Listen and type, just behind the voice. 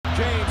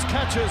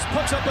catches,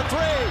 puts up a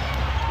three.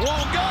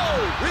 Won't go.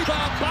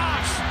 Rebound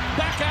Bosch.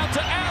 Back out to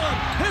Allen.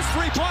 His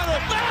three-pointer.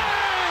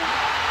 Bang!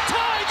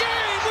 Tie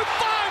game with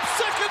 5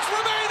 seconds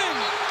remaining.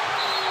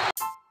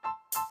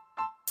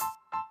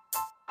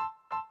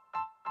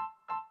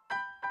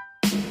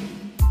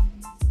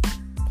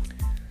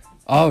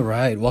 All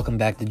right, welcome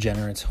back,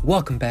 degenerates.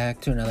 Welcome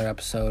back to another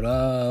episode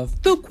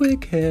of The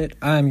Quick Hit.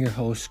 I'm your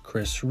host,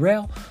 Chris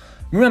Rail.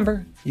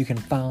 Remember, you can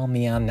follow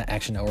me on the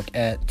Action Network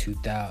at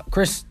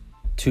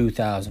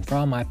Chris2000 for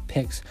all my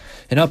picks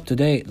and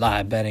up-to-date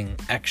live betting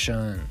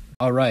action.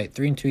 All right,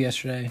 3-2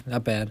 yesterday,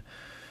 not bad.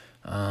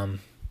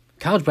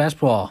 College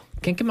basketball,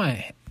 can't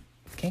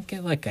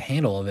get like a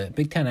handle of it.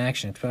 Big Ten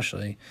action,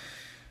 especially.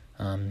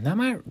 Not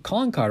my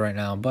calling card right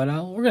now, but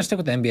we're gonna stick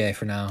with the NBA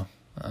for now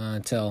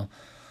until.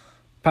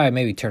 Probably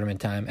maybe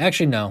tournament time.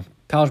 Actually, no.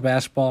 College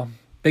basketball.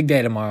 Big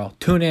day tomorrow.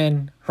 Tune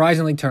in.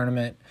 Horizon League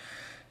tournament.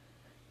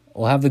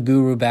 We'll have the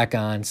guru back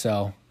on,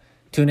 so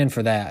tune in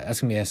for that.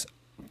 That's going to be a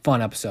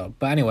fun episode.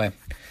 But anyway,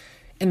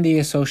 in the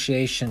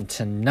association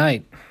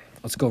tonight,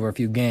 let's go over a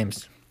few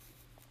games.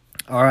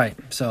 All right,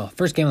 so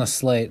first game on the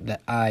slate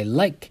that I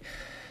like,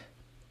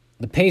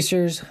 the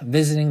Pacers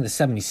visiting the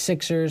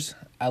 76ers.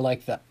 I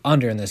like the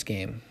under in this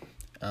game.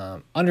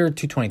 Under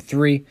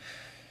 223.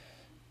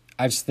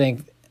 I just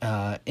think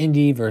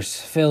Indy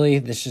versus Philly.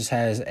 This just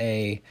has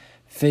a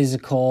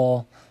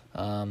physical,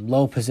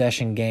 low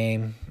possession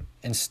game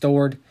and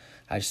stored.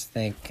 I just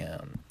think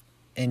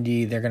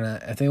Indy,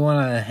 if they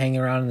want to hang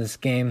around in this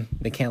game,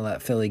 they can't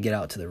let Philly get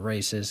out to the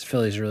races.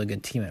 Philly's a really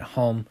good team at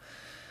home.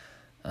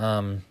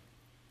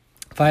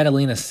 If I had to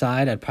lean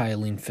aside, I'd probably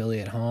lean Philly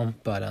at home,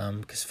 but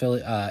because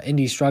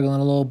Indy's struggling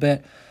a little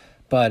bit.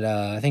 But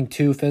I think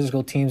two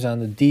physical teams on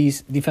the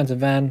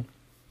defensive end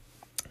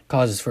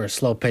causes for a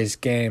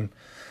slow-paced game.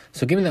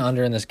 So give me the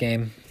under in this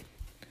game.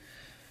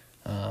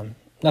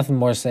 Nothing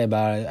more to say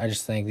about it. I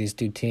just think these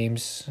two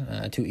teams,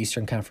 two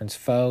Eastern Conference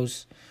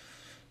foes,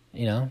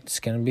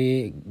 it's going to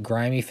be a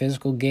grimy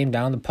physical game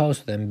down the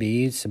post with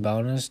Embiid,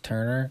 Sabonis,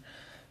 Turner,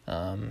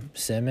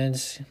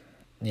 Simmons.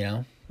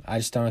 I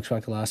just don't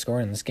expect a lot of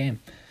scoring in this game.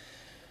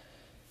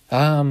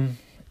 In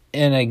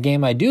a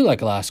game I do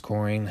like a lot of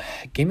scoring,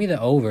 give me the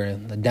over,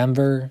 the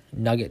Denver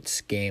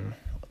Nuggets game.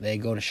 They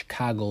go to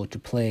Chicago to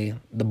play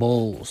the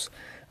Bulls.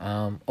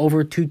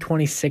 Over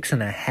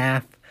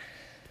 226.5.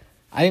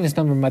 I think this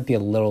number might be a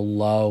little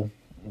low.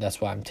 That's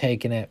why I'm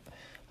taking it.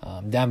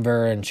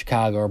 Denver and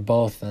Chicago are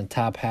both in the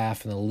top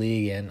half in the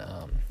league in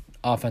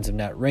offensive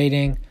net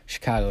rating.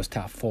 Chicago's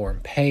top 4 in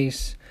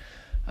pace.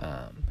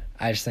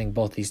 I just think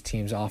both these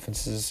teams'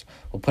 offenses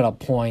will put up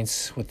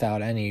points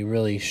without any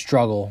really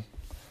struggle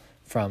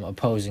from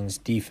opposing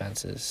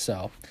defenses.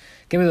 So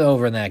give me the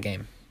over in that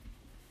game.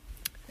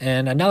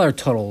 And another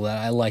total that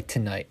I like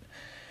tonight.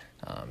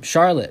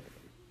 Charlotte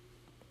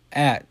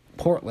at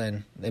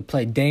Portland. They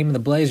played Dame and the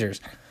Blazers.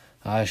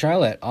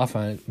 Charlotte off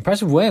an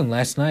impressive win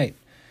last night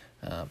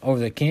over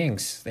the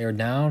Kings. They were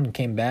down and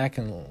came back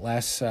in the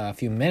last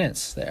few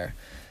minutes there.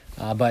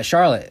 But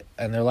Charlotte,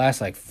 in their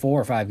last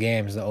 4 or 5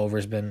 games, the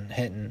over's been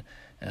hitting.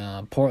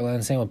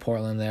 Portland, same with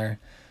Portland there.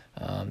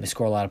 They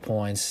score a lot of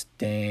points.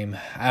 Dame.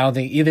 I don't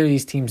think either of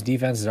these teams'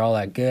 defenses are all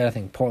that good. I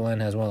think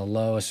Portland has one of the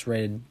lowest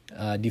rated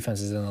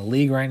defenses in the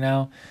league right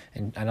now.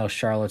 And I know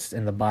Charlotte's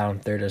in the bottom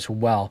third as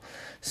well.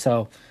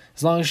 So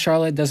as long as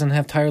Charlotte doesn't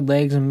have tired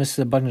legs and misses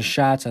a bunch of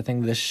shots, I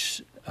think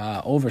this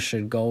over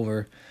should go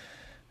over.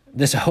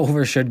 This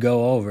over should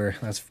go over.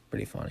 That's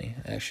pretty funny,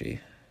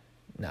 actually.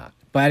 Not.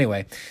 But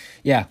anyway,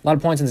 yeah, a lot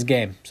of points in this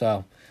game.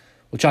 So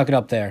we'll chalk it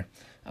up there.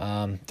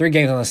 3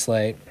 games on the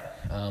slate.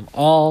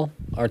 All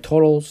are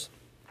totals.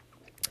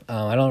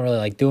 I don't really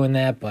like doing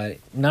that, but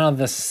none of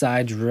the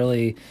sides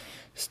really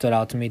stood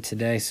out to me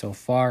today so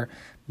far.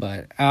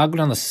 But I'll go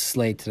down the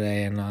slate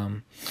today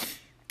and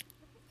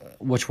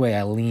which way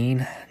I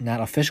lean.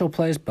 Not official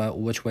plays, but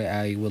which way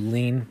I would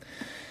lean.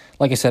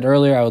 Like I said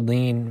earlier, I would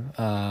lean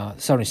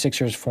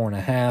 76ers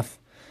 4.5.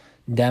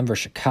 Denver,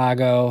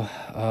 Chicago.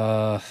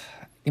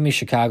 Give me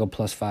Chicago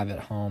 +5 at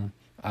home.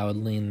 I would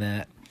lean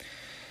that.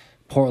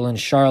 Portland,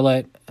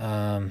 Charlotte.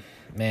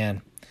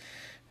 Man,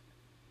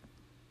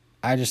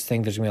 I just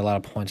think there's going to be a lot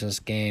of points in this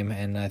game,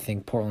 and I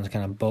think Portland's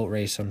kind of boat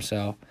race them.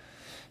 So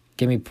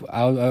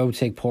I would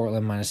take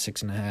Portland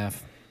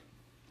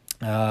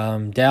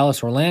 -6.5.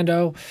 Dallas,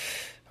 Orlando.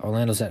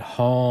 Orlando's at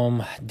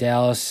home.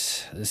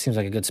 Dallas, this seems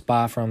like a good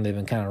spot for them. They've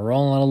been kind of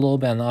rolling a little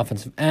bit on the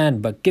offensive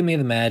end, but give me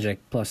the Magic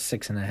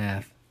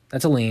 +6.5.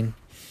 That's a lean.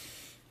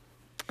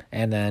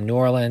 And then New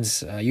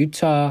Orleans,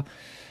 Utah.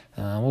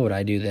 What would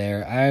I do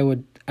there?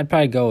 I'd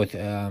probably go with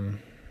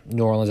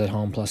New Orleans at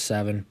home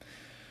 +7.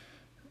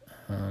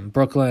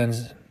 Brooklyn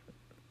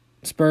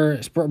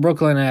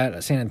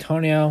at San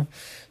Antonio.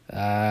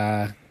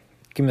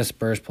 Give me the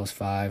Spurs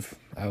 +5.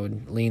 I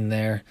would lean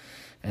there.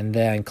 And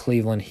then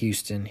Cleveland,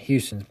 Houston.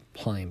 Houston's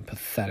playing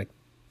pathetic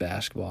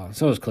basketball.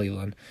 So is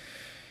Cleveland.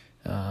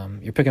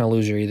 You're picking a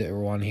loser either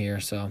one here.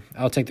 So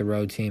I'll take the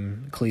road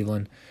team,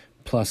 Cleveland,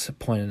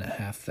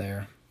 +1.5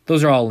 there.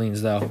 Those are all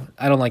leans, though.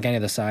 I don't like any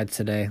of the sides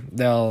today.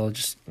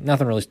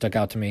 Nothing really stuck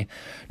out to me.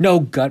 No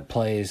gut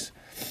plays.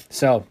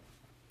 So,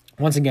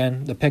 once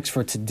again, the picks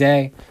for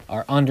today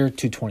are under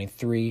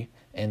 223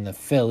 in the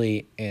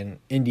Philly and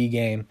Indy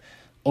game,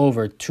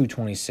 over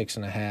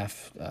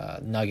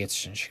 226.5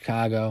 Nuggets in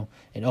Chicago,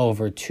 and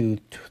over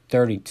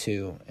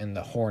 232 in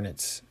the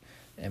Hornets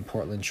and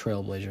Portland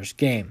Trailblazers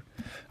game.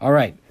 All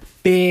right,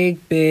 big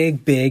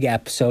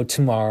episode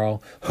tomorrow.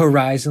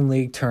 Horizon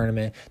League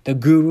tournament. The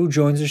Guru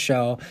joins the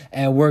show,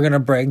 and we're going to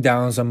break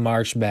down some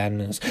March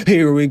Madness.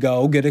 Here we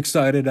go. Get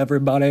excited,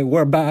 everybody.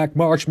 We're back.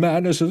 March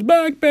Madness is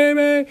back,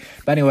 baby.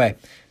 But anyway,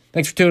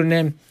 thanks for tuning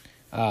in.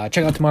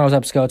 Check out tomorrow's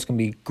episode. It's going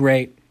to be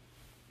great.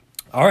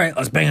 All right,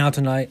 let's bang out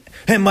tonight.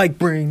 And Mike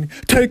Breen,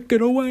 take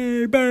it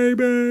away,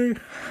 baby.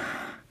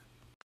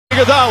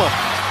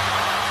 Iguodala.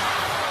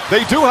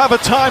 They do have a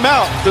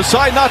timeout.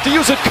 Decide not to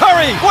use it.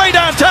 Curry, way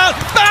downtown.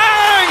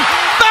 Bang!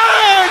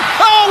 Bang!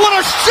 Oh, what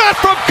a shot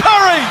from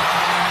Curry!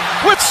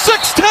 With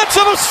 0.6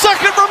 of a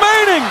second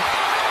remaining.